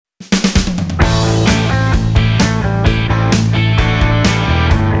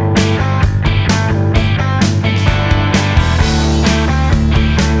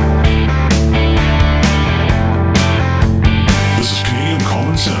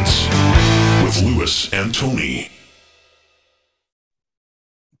Tony.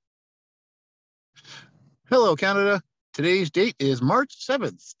 Hello, Canada. Today's date is March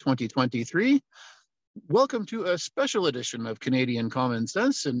 7th, 2023. Welcome to a special edition of Canadian Common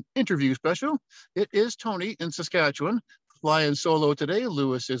Sense, an interview special. It is Tony in Saskatchewan, flying solo today.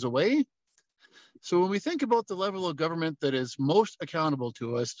 Lewis is away. So when we think about the level of government that is most accountable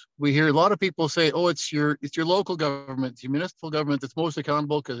to us, we hear a lot of people say, oh, it's your local government, it's your municipal government that's most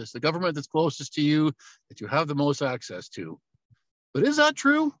accountable because it's the government that's closest to you, that you have the most access to. But is that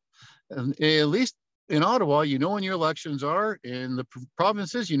true? And at least in Ottawa, you know when your elections are. In the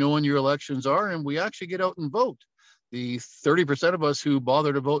provinces, you know when your elections are, and we actually get out and vote. The 30% of us who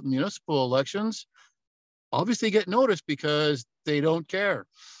bother to vote in municipal elections obviously get noticed because they don't care.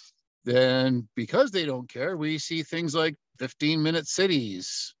 Then because they don't care, we see things like 15-minute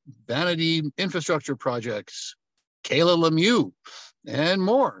cities, vanity infrastructure projects, Kayla Lemieux, and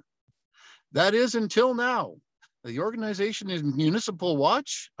more. That is until now. The organization is Municipal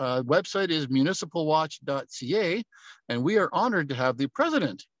Watch. Website is municipalwatch.ca, and we are honored to have the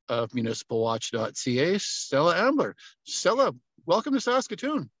president of municipalwatch.ca, Stella Ambler. Stella, welcome to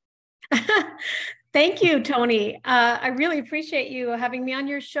Saskatoon. Thank you, Tony. I really appreciate you having me on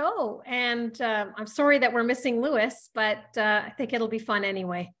your show. And I'm sorry that we're missing Lewis, but I think it'll be fun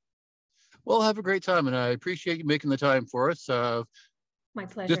anyway. Well, have a great time, and I appreciate you making the time for us. My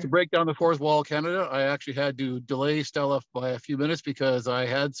pleasure. Just to break down the fourth wall, Canada, I actually had to delay Stella by a few minutes because I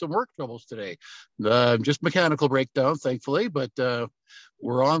had some work troubles today. Just mechanical breakdown, thankfully, but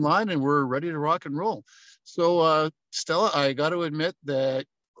we're online and we're ready to rock and roll. So, Stella, I got to admit that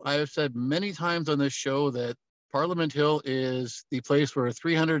I have said many times on this show that Parliament Hill is the place where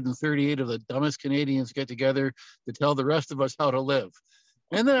 338 of the dumbest Canadians get together to tell the rest of us how to live.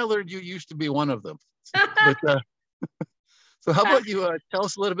 And then I learned you used to be one of them. But, so how about you tell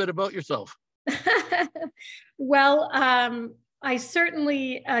us a little bit about yourself? Well, I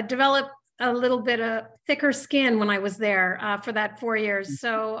certainly developed a little bit of thicker skin when I was there for that 4 years.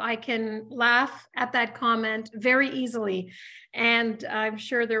 So I can laugh at that comment very easily. And I'm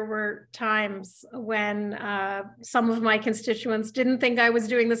sure there were times when some of my constituents didn't think I was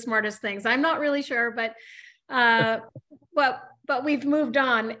doing the smartest things. I'm not really sure, but we've moved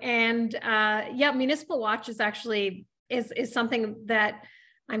on. And yeah, Municipal Watch is actually is something that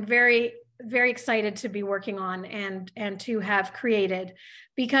I'm very, very excited to be working on and to have created,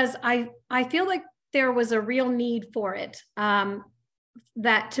 because I feel like there was a real need for it,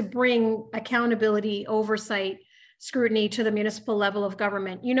 that to bring accountability, oversight, scrutiny to the municipal level of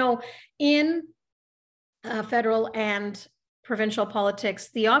government. You know, in federal and provincial politics,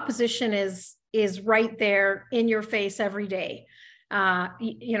 the opposition is right there in your face every day.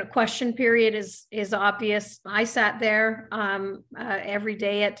 You know, question period is obvious. I sat there every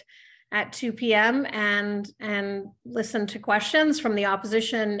day at 2 p.m. and listened to questions from the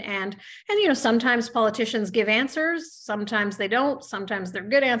opposition, and you know, sometimes politicians give answers, sometimes they don't, sometimes they're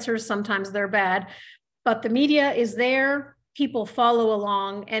good answers, sometimes they're bad, but the media is there, people follow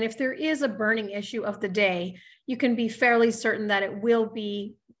along, and if there is a burning issue of the day, you can be fairly certain that it will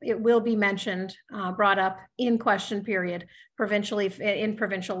be mentioned, brought up in question period, provincially in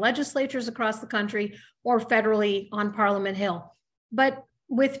provincial legislatures across the country, or federally on Parliament Hill. But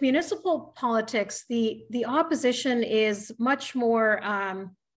with municipal politics, the opposition is much more,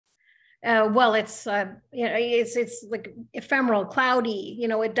 well, it's you know, it's like ephemeral, cloudy. You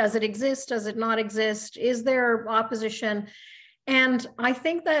know, does it exist? Does it not exist? Is there opposition? And I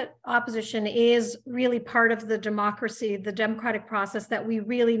think that opposition is really part of the democracy, the democratic process that we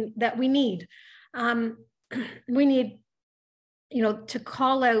need. We need, you know, to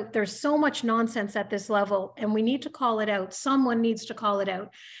call out, there's so much nonsense at this level, and we need to call it out. Someone needs to call it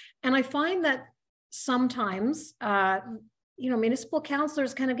out. And I find that sometimes, you know, municipal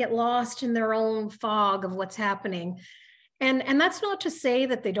councillors kind of get lost in their own fog of what's happening. And that's not to say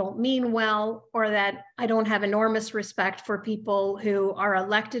that they don't mean well, or that I don't have enormous respect for people who are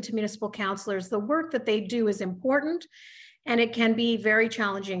elected to municipal councillors. The work that they do is important, and it can be very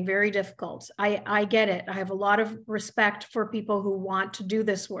challenging, very difficult. I get it. I have a lot of respect for people who want to do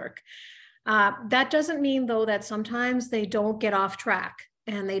this work. That doesn't mean, though, that sometimes they don't get off track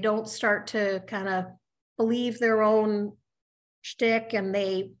and they don't start to kind of believe their own shtick, and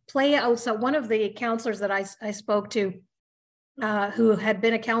they play out. So one of the councillors that I spoke to, who had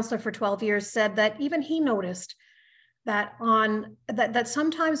been a councillor for 12 years, said that even he noticed that that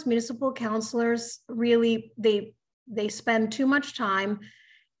sometimes municipal councillors really, they spend too much time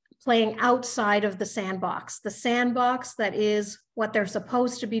playing outside of the sandbox that is what they're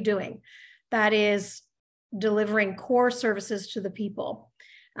supposed to be doing, that is delivering core services to the people.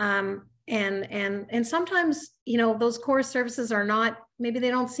 And sometimes, you know, those core services are not, maybe they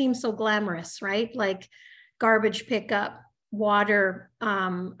don't seem so glamorous, right? Like garbage pickup, water,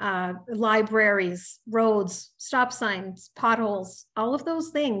 libraries, roads, stop signs, potholes, all of those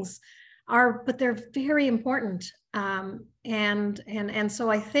things are, but they're very important. And so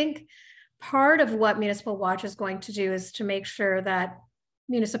I think part of what Municipal Watch is going to do is to make sure that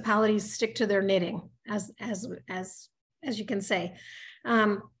municipalities stick to their knitting, as you can say.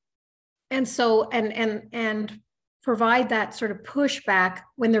 And so, and provide that sort of pushback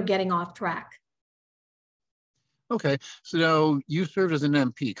when they're getting off track. Okay, so now you served as an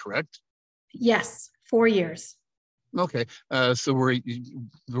MP, correct? Yes, 4 years. Okay, so were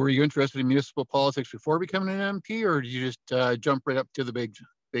you interested in municipal politics before becoming an MP, or did you just jump right up to the big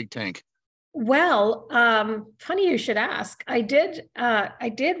tank? Well, funny you should ask. I did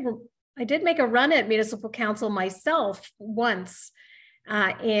make a run at municipal council myself once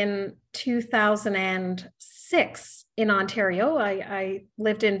in 2006 in Ontario. I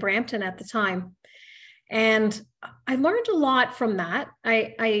lived in Brampton at the time, and I learned a lot from that.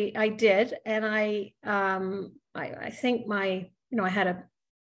 I did, and I think I had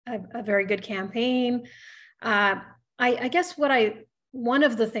a very good campaign. I guess one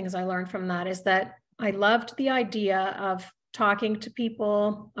of the things I learned from that is that I loved the idea of talking to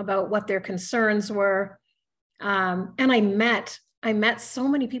people about what their concerns were. And I met so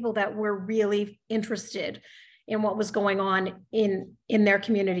many people that were really interested in what was going on in their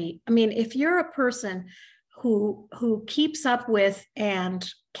community. I mean, if you're a person who keeps up with and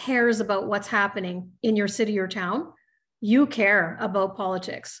cares about what's happening in your city or town, you care about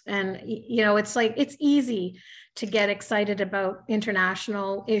politics. And, you know, it's like, it's easy to get excited about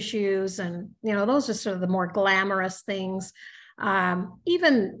international issues. And, you know, those are sort of the more glamorous things.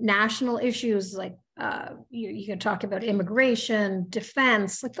 Even national issues, like you can talk about immigration,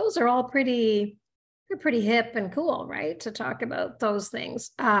 defense, like those are all pretty hip and cool, right? To talk about those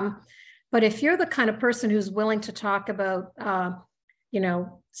things. But if you're the kind of person who's willing to talk about,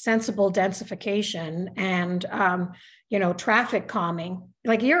 sensible densification and, traffic calming,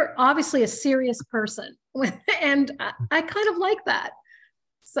 like you're obviously a serious person. And I kind of like that.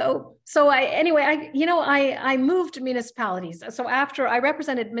 So I moved municipalities. So after I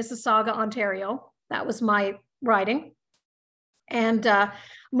represented Mississauga, Ontario, that was my riding, and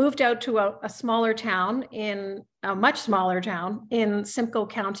moved out to a much smaller town in Simcoe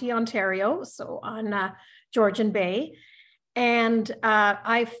County, Ontario, so on Georgian Bay. And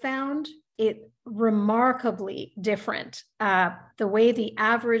I found it remarkably different. The way the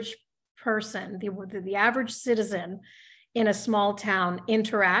average person, the average citizen in a small town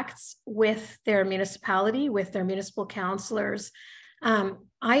interacts with their municipality, with their municipal councillors.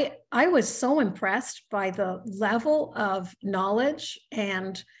 I was so impressed by the level of knowledge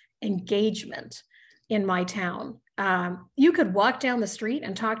and engagement in my town. You could walk down the street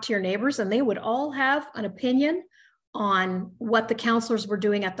and talk to your neighbors, and they would all have an opinion on what the councillors were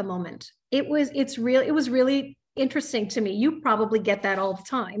doing at the moment. It was really interesting to me. You probably get that all the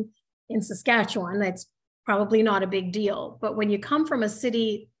time in Saskatchewan. That's probably not a big deal. But when you come from a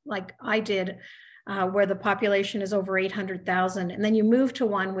city like I did, where the population is over 800,000, and then you move to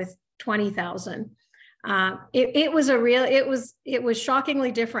one with 20,000, it was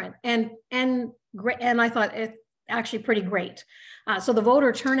shockingly different and great. And I thought it actually pretty great. So the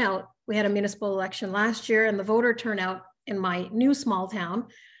voter turnout, we had a municipal election last year, and the voter turnout in my new small town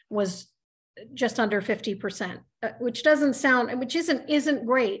was just under 50%, which isn't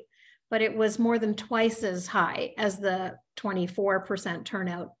great, but it was more than twice as high as the 24%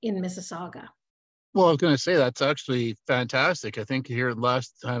 turnout in Mississauga. Well, I was going to say that's actually fantastic. I think here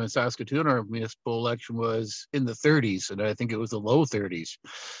last time in Saskatoon, our municipal election was in the 30s, and I think it was the low 30s.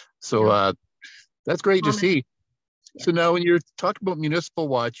 So that's great to see. Yeah. So now when you're talking about Municipal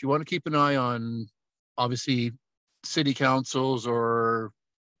Watch, you want to keep an eye on, obviously, city councils or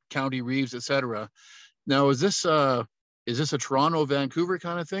county reeves, etc. Now, is this a Toronto, Vancouver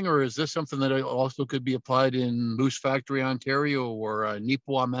kind of thing, or is this something that also could be applied in Moose Factory, Ontario, or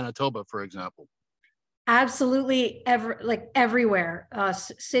Nipawin, Manitoba, for example? Absolutely, everywhere,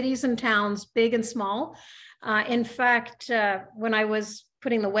 cities and towns, big and small. In fact, when I was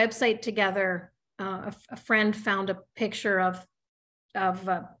putting the website together, a friend found a picture of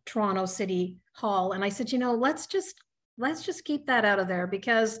Toronto City Hall, and I said, let's just keep that out of there,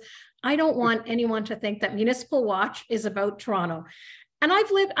 because I don't want anyone to think that Municipal Watch is about Toronto. And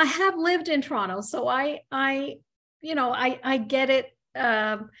I have lived in Toronto, so I get it.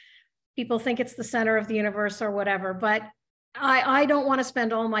 People think it's the center of the universe or whatever, but I don't want to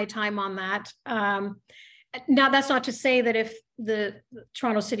spend all my time on that. Now, that's not to say that if the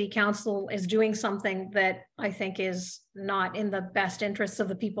Toronto City Council is doing something that I think is not in the best interests of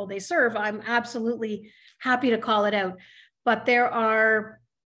the people they serve, I'm absolutely happy to call it out. But there are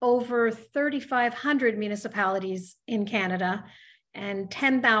over 3,500 municipalities in Canada and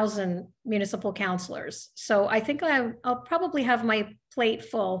 10,000 municipal councillors. So I think I'll probably have my plate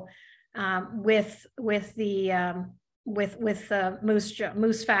full with the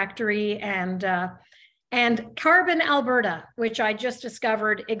Moose Factory and Carbon Alberta, which I just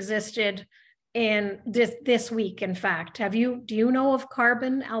discovered existed in this week. In fact, do you know of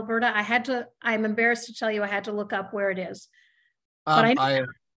Carbon Alberta? I'm embarrassed to tell you, I had to look up where it is. But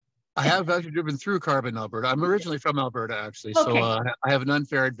I have actually driven through Carbon Alberta. I'm originally from Alberta, actually, okay. So I have an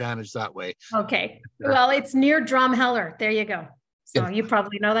unfair advantage that way. Okay, well, it's near Drumheller. There you go. So you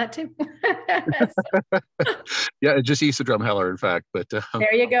probably know that too. Yeah, just east of Drumheller, in fact. But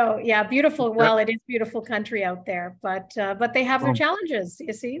there you go. Yeah, beautiful. Well, it is beautiful country out there, but they have their challenges.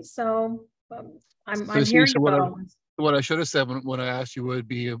 You see, so I'm hearing about what I should have said when I asked you would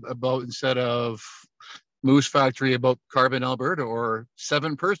be about, instead of Moose Factory, about Carbon Alberta, or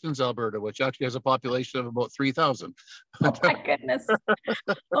Seven Persons Alberta, which actually has a population of about 3,000. Oh my goodness.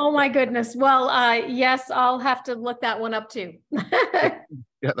 Oh my goodness. Well, yes, I'll have to look that one up too.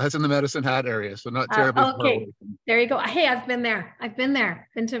 Yeah, that's in the Medicine Hat area, so not terribly far away. There you go. Hey, I've been there.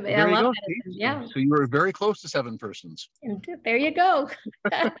 Been to, I love Medicine. Yeah. So you were very close to Seven Persons. And there you go.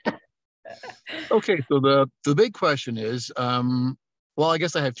 Okay, so the big question is, well, I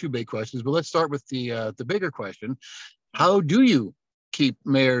guess I have two big questions, but let's start with the bigger question. How do you keep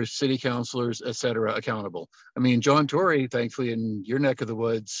mayors, city councilors, et cetera, accountable? I mean, John Tory, thankfully, in your neck of the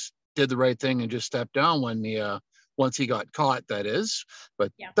woods, did the right thing and just stepped down when once he got caught, that is.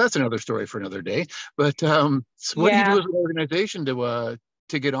 But that's another story for another day. But so what do you do as an organization to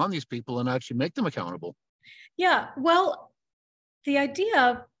get on these people and actually make them accountable? Yeah, well, the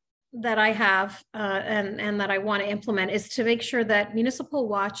idea that I have and that I want to implement is to make sure that Municipal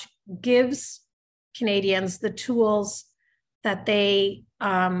Watch gives Canadians the tools that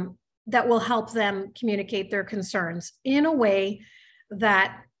that will help them communicate their concerns in a way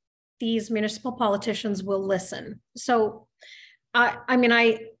that these municipal politicians will listen. So, I mean,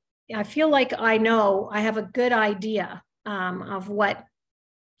 I feel like I have a good idea of what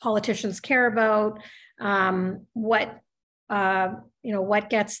politicians care about, what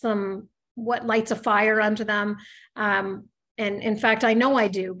gets them, what lights a fire under them. And in fact, I know I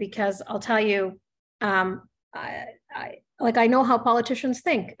do, because I'll tell you, I know how politicians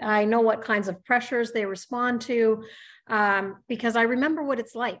think. I know what kinds of pressures they respond to, because I remember what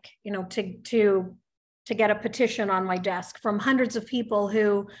it's like, to get a petition on my desk from hundreds of people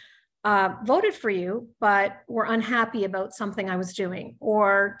who voted for you, but were unhappy about something I was doing,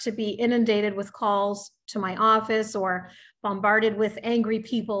 or to be inundated with calls to my office or bombarded with angry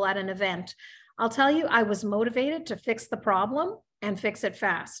people at an event. I'll tell you, I was motivated to fix the problem and fix it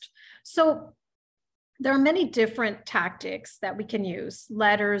fast. So there are many different tactics that we can use: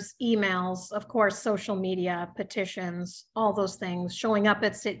 letters, emails, of course, social media, petitions, all those things, showing up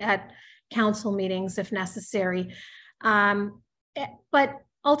at council meetings if necessary. But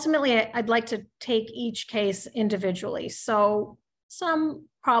ultimately, I'd like to take each case individually. So some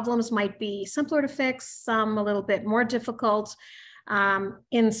problems might be simpler to fix, some a little bit more difficult.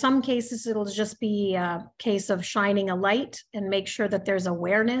 In some cases, it'll just be a case of shining a light and make sure that there's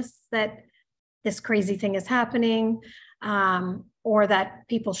awareness that this crazy thing is happening, or that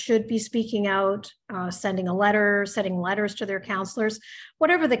people should be speaking out, sending letters to their counselors,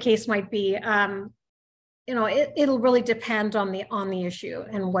 whatever the case might be. It'll really depend on the issue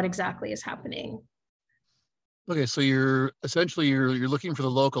and what exactly is happening. Okay, so you're looking for the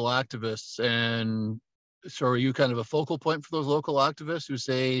local activists, and so are you kind of a focal point for those local activists who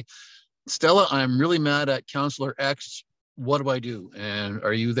say, Stella, I'm really mad at Councillor X, what do I do? And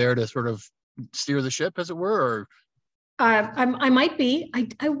are you there to sort of steer the ship, as it were? Or I might be.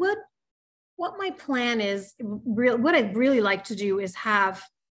 I would. What my plan is, what I'd really like to do is have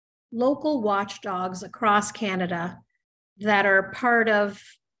local watchdogs across Canada that are part of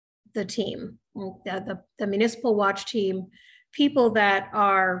the team, the Municipal Watch team, people that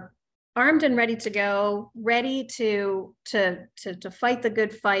are armed and ready to go, ready to fight the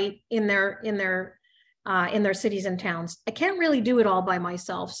good fight in their cities and towns. I can't really do it all by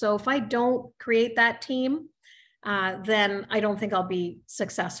myself. So if I don't create that team, then I don't think I'll be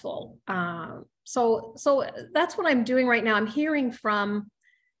successful. So that's what I'm doing right now. I'm hearing from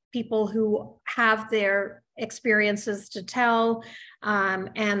people who have their experiences to tell, and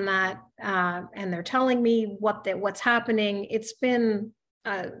they're telling me what's happening. It's been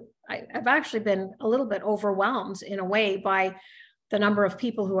I've actually been a little bit overwhelmed in a way by the number of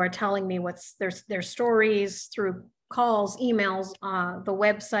people who are telling me what's their stories through calls, emails, the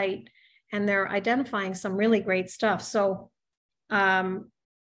website, and they're identifying some really great stuff. So, so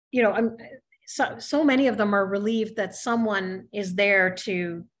many of them are relieved that someone is there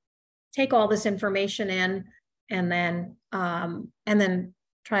to take all this information in and then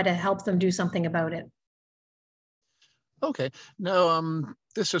try to help them do something about it. Okay. Now,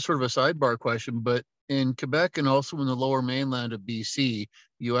 this is sort of a sidebar question, but in Quebec and also in the lower mainland of BC,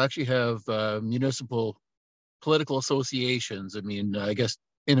 you actually have municipal political associations. I mean, I guess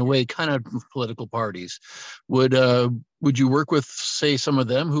in a way, kind of political parties. Would you work with, say, some of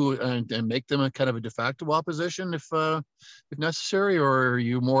them who and make them a kind of a de facto opposition if necessary, or are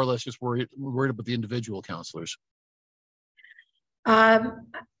you more or less just worried about the individual councillors?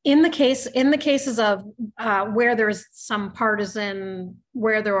 In the cases of where there's some partisan,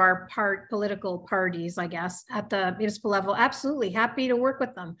 where there are political parties, I guess, at the municipal level, absolutely happy to work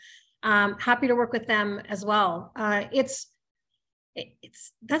with them. Happy to work with them as well.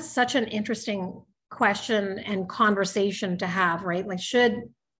 That's such an interesting question and conversation to have, right? Like,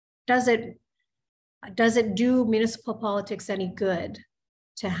 does it do municipal politics any good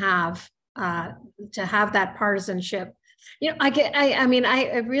to have that partisanship? You know,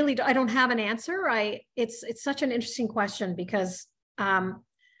 I really don't have an answer. It's such an interesting question because I've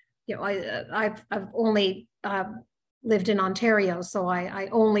only lived in Ontario, so I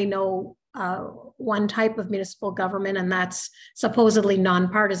only know one type of municipal government, and that's supposedly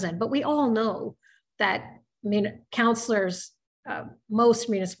nonpartisan. But we all know that councillors, most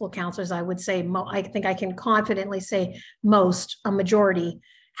municipal councillors, I would say, I think I can confidently say a majority,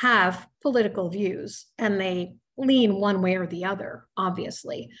 have political views, and they lean one way or the other,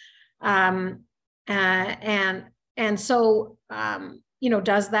 obviously. And so,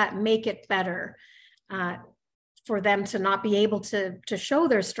 does that make it better for them to not be able to show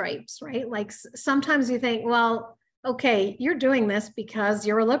their stripes, right? Like sometimes you think, well, okay, you're doing this because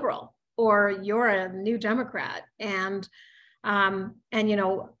you're a liberal or you're a New Democrat. And in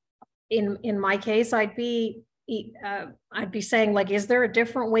my case, I'd be saying, like, is there a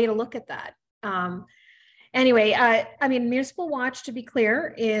different way to look at that? Anyway, Municipal Watch, to be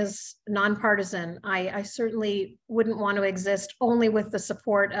clear, is nonpartisan. I certainly wouldn't want to exist only with the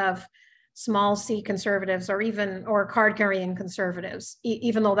support of small c conservatives or card carrying conservatives,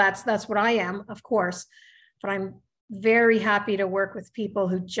 even though that's what I am, of course. But I'm very happy to work with people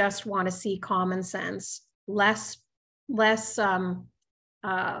who just want to see common sense, less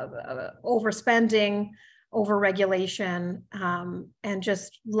overspending, over-regulation, and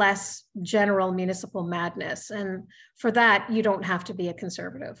just less general municipal madness. And for that, you don't have to be a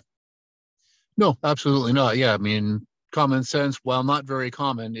conservative. No, absolutely not. Yeah, I mean, common sense, while not very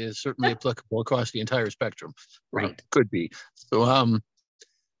common, is certainly applicable across the entire spectrum. Right. Could be. So,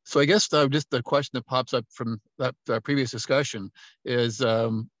 I guess just the question that pops up from that previous discussion is,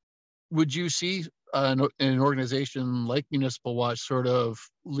 would you see an organization like Municipal Watch sort of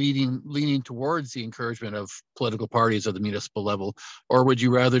leaning towards the encouragement of political parties at the municipal level, or would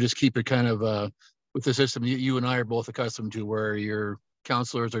you rather just keep it kind of with the system you and I are both accustomed to, where your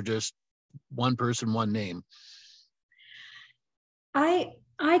councillors are just one person, one name? I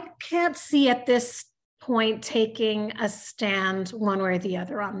can't see at this point taking a stand one way or the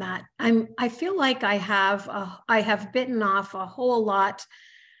other on that. I feel like I have bitten off a whole lot.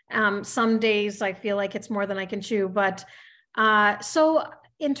 Some days I feel like it's more than I can chew, but so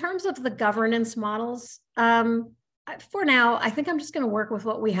in terms of the governance models, for now, I think I'm just going to work with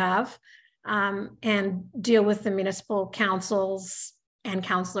what we have and deal with the municipal councils and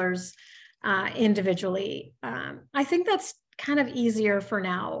councillors individually. I think that's kind of easier for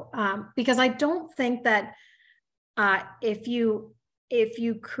now, because I don't think that if you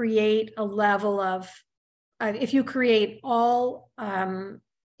create a level of, if you create all,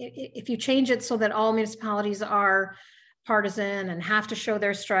 if you change it so that all municipalities are partisan and have to show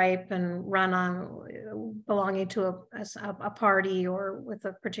their stripe and run on belonging to a party or with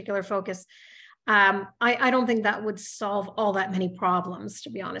a particular focus, I don't think that would solve all that many problems,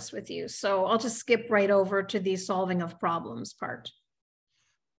 to be honest with you. So I'll just skip right over to the solving of problems part.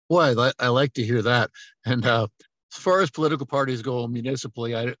 Well, I like to hear that. And as far as political parties go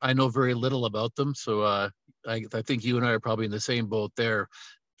municipally, I know very little about them. So I think you and I are probably in the same boat there.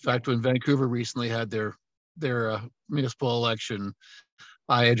 In fact, when Vancouver recently had their municipal election,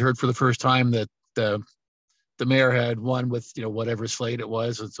 I had heard for the first time that the mayor had won with whatever slate it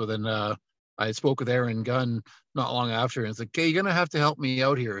was, and so then I spoke with Aaron Gunn not long after, and it's like, okay, you're going to have to help me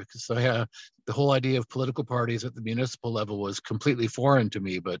out here, because the whole idea of political parties at the municipal level was completely foreign to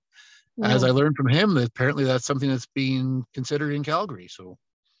me. But as I learned from him, apparently that's something that's being considered in Calgary. So.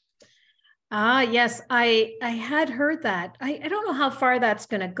 Yes, I had heard that. I don't know how far that's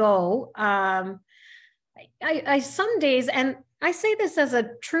going to go. I some days, and I say this as a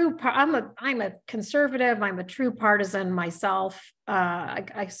true, I'm a conservative, I'm a true partisan myself.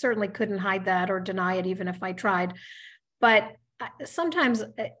 I certainly couldn't hide that or deny it, even if I tried. But sometimes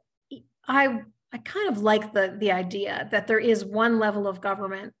I kind of like the idea that there is one level of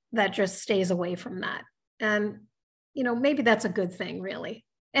government that just stays away from that. And, maybe that's a good thing, really.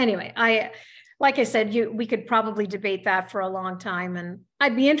 Anyway, like I said, we could probably debate that for a long time, and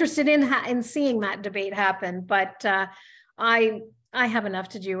I'd be interested in seeing that debate happen. But I have enough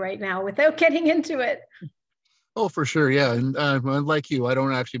to do right now without getting into it. Oh, for sure, yeah. And like you, I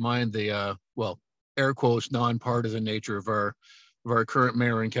don't actually mind the air quotes nonpartisan nature of our current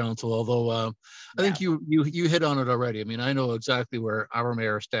mayor and council. Although I think you hit on it already. I mean, I know exactly where our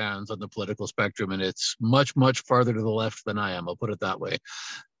mayor stands on the political spectrum, and it's much farther to the left than I am. I'll put it that way.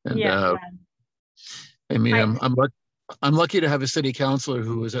 And I mean, I'm lucky to have a city councilor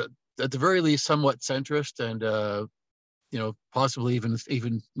who is at the very least somewhat centrist, and possibly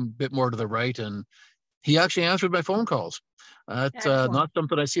even a bit more to the right. And he actually answered my phone calls. That's not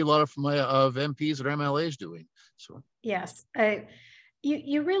something I see a lot of MPs or MLAs doing. So yes,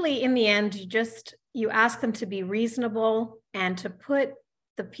 you really, in the end, you ask them to be reasonable and to put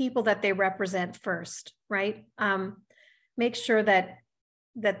the people that they represent first, right? Make sure that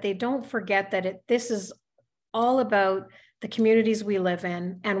they don't forget that this is all about the communities we live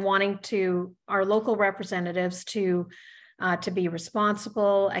in, and wanting our local representatives to be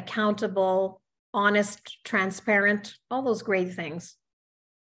responsible, accountable, honest, transparent, all those great things.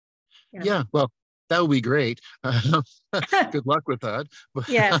 Yeah, well, that would be great. Good luck with that.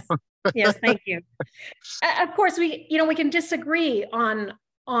 Yes, thank you. Of course, we can disagree on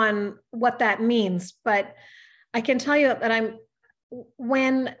what that means, but I can tell you that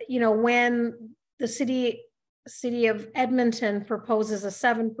when the city of Edmonton proposes a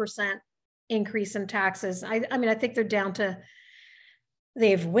 7% increase in taxes, I mean, I think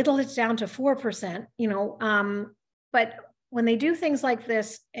they've whittled it down to 4%, but when they do things like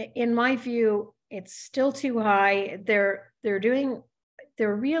this, in my view, it's still too high. They're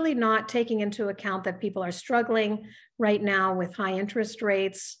really not taking into account that people are struggling right now with high interest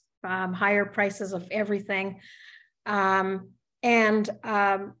rates, higher prices of everything. And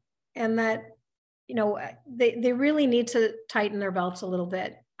that, they really need to tighten their belts a little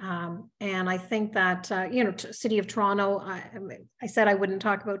bit. And I think that, City of Toronto, I said I wouldn't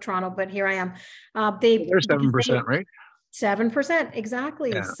talk about Toronto, but here I am. They're 7%, right? 7%,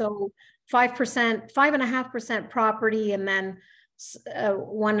 exactly. Yeah. So 5%, 5.5% property, and then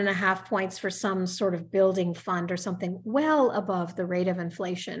 1.5 points for some sort of building fund or something, well above the rate of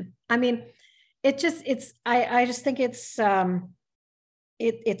inflation. I mean, I just think it's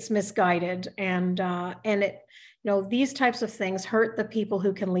misguided, and it, these types of things hurt the people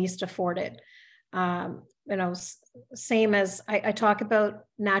who can least afford it. Same as I talk about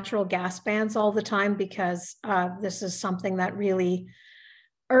natural gas bans all the time, because this is something that really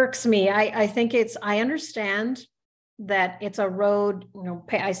irks me. I think I understand that it's a road,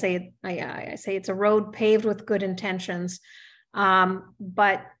 I say it's a road paved with good intentions,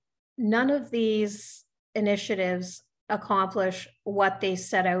 but none of these initiatives accomplish what they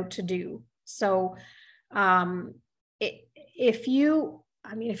set out to do. So if you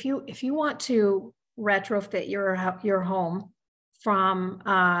want to retrofit your home from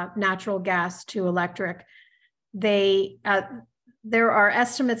natural gas to electric, there are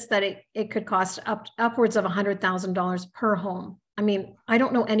estimates that it could cost upwards of $100,000 per home. I mean, I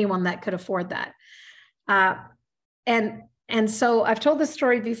don't know anyone that could afford that. And so I've told this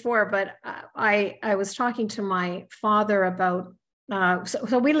story before, but I was talking to my father about,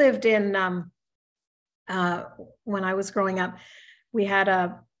 so we lived in, when I was growing up, we had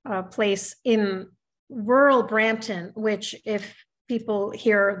a place in rural Brampton, which, if people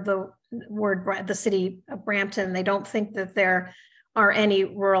hear the word, the city of Brampton, they don't think that there are any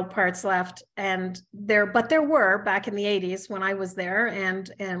rural parts left. But there were back in the 80s when I was there, and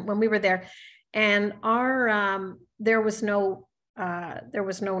when we were there, and there was no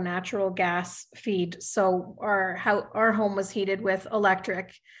natural gas feed. So our home was heated with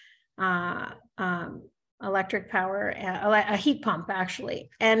electric power, a heat pump, actually.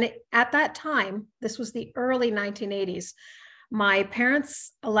 And at that time, this was the early 1980s, my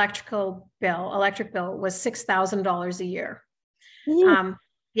parents' electric bill was $6,000 a year. Yeah.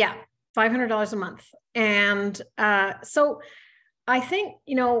 $500 a month. And so I think,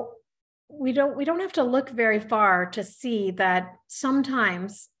 we don't have to look very far to see that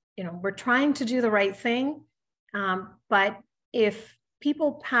sometimes, we're trying to do the right thing. But if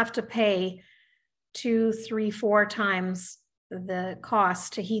people have to pay 2, 3, 4 times the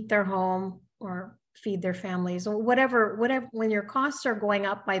cost to heat their home or feed their families or whatever, when your costs are going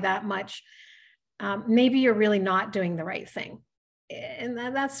up by that much, maybe you're really not doing the right thing. And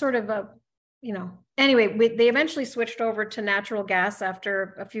that's sort of anyway, they eventually switched over to natural gas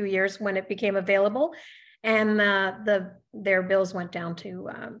after a few years when it became available, and their bills went down to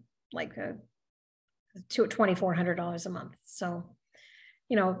 $2,400 a month. So,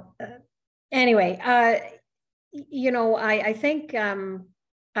 anyway, I think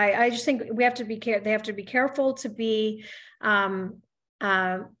I just think we have to be they have to be careful to be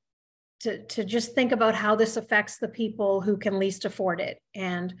to just think about how this affects the people who can least afford it.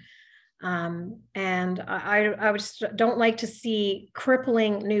 And I just don't like to see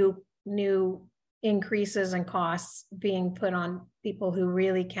crippling new increases in costs being put on people who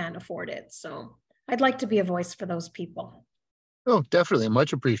really can't afford it. So I'd like to be a voice for those people. Oh, definitely.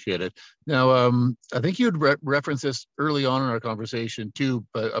 Much appreciated. Now, I think you had referenced this early on in our conversation too,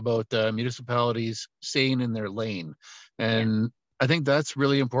 but about municipalities staying in their lane. And yeah. I think that's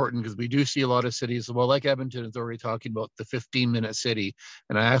really important because we do see a lot of cities, well, like Edmonton is already talking about the 15-minute city.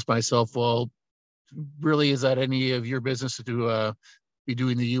 And I asked myself, well, really, is that any of your business to be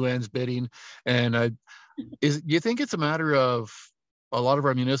doing the UN's bidding? And do you think it's a matter of a lot of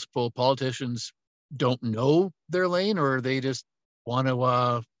our municipal politicians don't know their lane, or they just want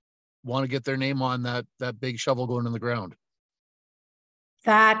to get their name on that big shovel going in the ground?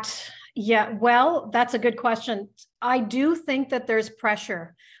 Yeah, well, that's a good question. I do think that there's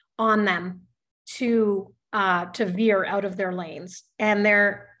pressure on them to veer out of their lanes, and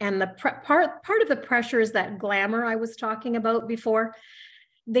part of the pressure is that glamour I was talking about before.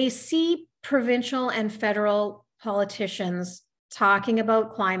 They see provincial and federal politicians talking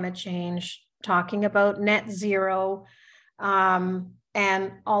about climate change, talking about net zero,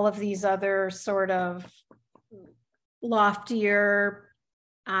 and all of these other sort of loftier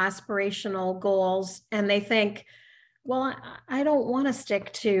aspirational goals. And they think, well, I don't want to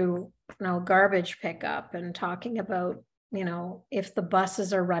stick to, garbage pickup and talking about, if the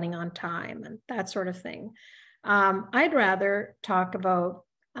buses are running on time and that sort of thing. I'd rather talk about,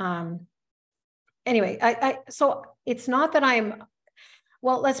 anyway, so it's not that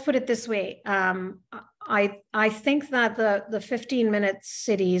well, let's put it this way. I think that the 15-minute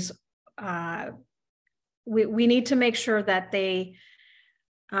cities, we need to make sure that they,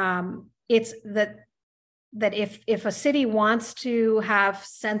 it's that if a city wants to have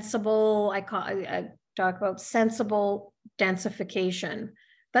sensible, I talk about sensible densification,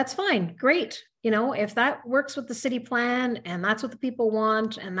 that's fine, great. If that works with the city plan and that's what the people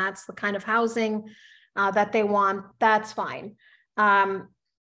want and that's the kind of housing that they want, that's fine.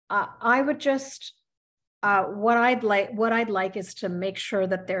 I would just, what I'd like is to make sure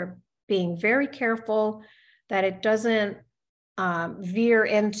that they're being very careful that it doesn't veer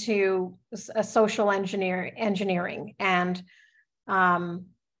into a social engineering. And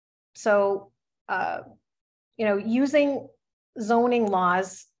so, using zoning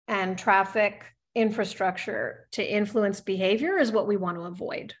laws and traffic infrastructure to influence behavior is what we want to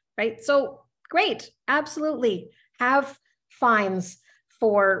avoid, right? So great, absolutely. Have fines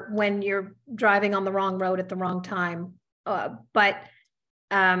for when you're driving on the wrong road at the wrong time. But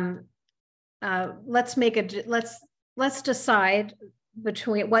let's decide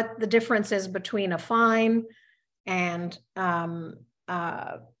between what the difference is between a fine and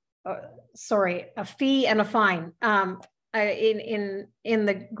a fee and a fine. In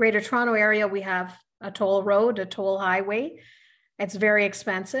the Greater Toronto area, we have a toll road, a toll highway. It's very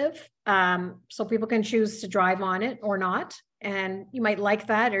expensive, so people can choose to drive on it or not. And you might like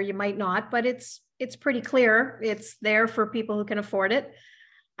that, or you might not, but it's pretty clear it's there for people who can afford it.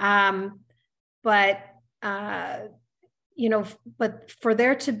 But for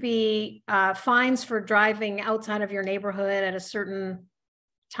there to be fines for driving outside of your neighborhood at a certain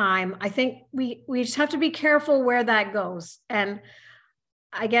time, I think we just have to be careful where that goes. And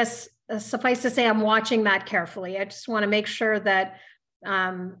I guess suffice to say, I'm watching that carefully. I just want to make sure that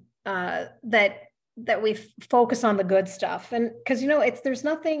that we focus on the good stuff. And because there's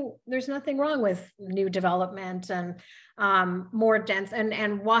nothing wrong with new development and more dense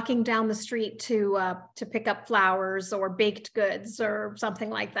and walking down the street to pick up flowers or baked goods or something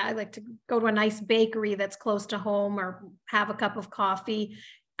like that. I like to go to a nice bakery that's close to home or have a cup of coffee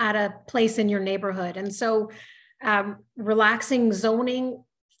at a place in your neighborhood. And so relaxing zoning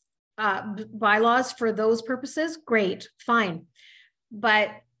bylaws for those purposes, great, fine.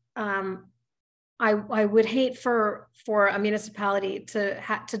 But I would hate for a municipality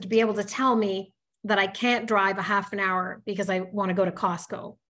to be able to tell me that I can't drive a half an hour because I want to go to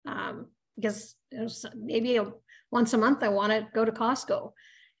Costco. Because maybe once a month I want to go to Costco,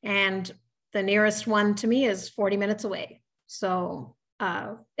 and the nearest one to me is 40 minutes away. So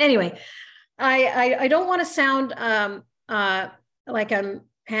anyway, I don't want to sound like I'm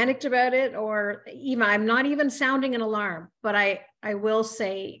panicked about it, or even I'm not even sounding an alarm, but I will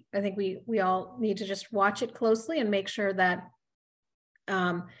say I think we all need to just watch it closely and make sure that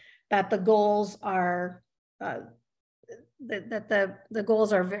that the goals are that the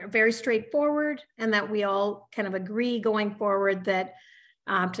goals are very, very straightforward, and that we all kind of agree going forward that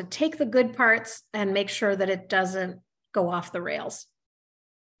to take the good parts and make sure that it doesn't go off the rails.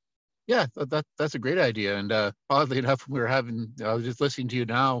 Yeah, that's a great idea. And oddly enough, I was just listening to you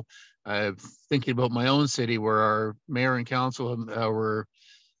now, thinking about my own city where our mayor and council were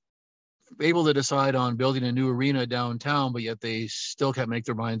able to decide on building a new arena downtown, but yet they still can't make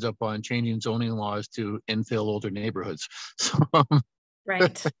their minds up on changing zoning laws to infill older neighborhoods. So,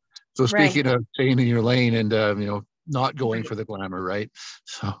 right. So speaking of staying in your lane and not going right. for the glamour, right?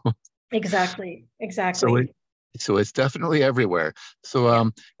 So exactly. So it's definitely everywhere.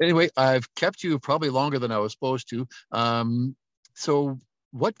 So anyway, I've kept you probably longer than I was supposed to. So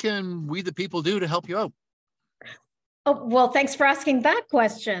what can we the people do to help you out? Oh, well, thanks for asking that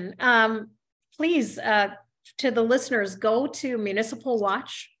question. Please, to the listeners, go to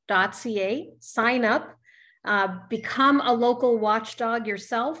municipalwatch.ca, sign up, become a local watchdog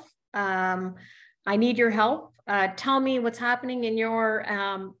yourself. I need your help. Tell me what's happening in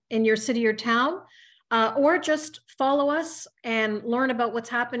your city or town. Or just follow us and learn about what's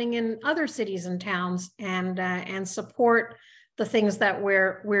happening in other cities and towns, and support the things that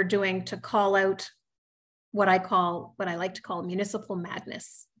we're doing to call out what I like to call municipal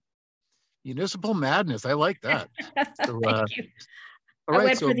madness. Municipal madness. I like that. So, Thank you. All right, I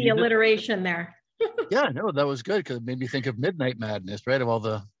went for the alliteration there. Yeah, no, that was good because it made me think of Midnight Madness, right? Of all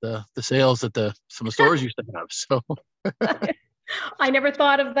the sales that some stores used to have. So I never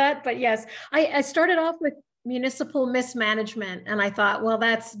thought of that, but yes, I started off with municipal mismanagement, and I thought, well,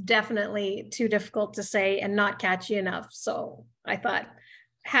 that's definitely too difficult to say and not catchy enough. So I thought,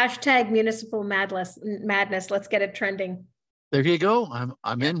 hashtag municipal madness. Let's get it trending. There you go.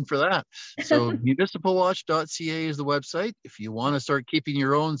 I'm in for that. So municipalwatch.ca is the website. If you want to start keeping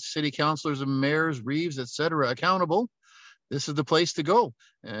your own city councilors and mayors, reeves, etc., accountable, this is the place to go.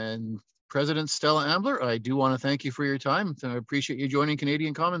 And President Stella Ambler, I do want to thank you for your time. I appreciate you joining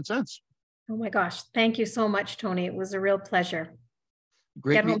Canadian Common Sense. Oh my gosh. Thank you so much, Tony. It was a real pleasure.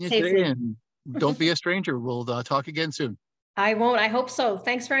 Great meeting you today, and don't be a stranger. We'll talk again soon. I won't. I hope so.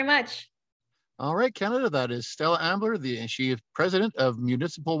 Thanks very much. All right, Canada, that is Stella Ambler. She is president of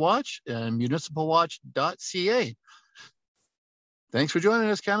Municipal Watch and municipalwatch.ca. Thanks for joining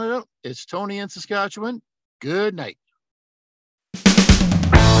us, Canada. It's Tony in Saskatchewan. Good night.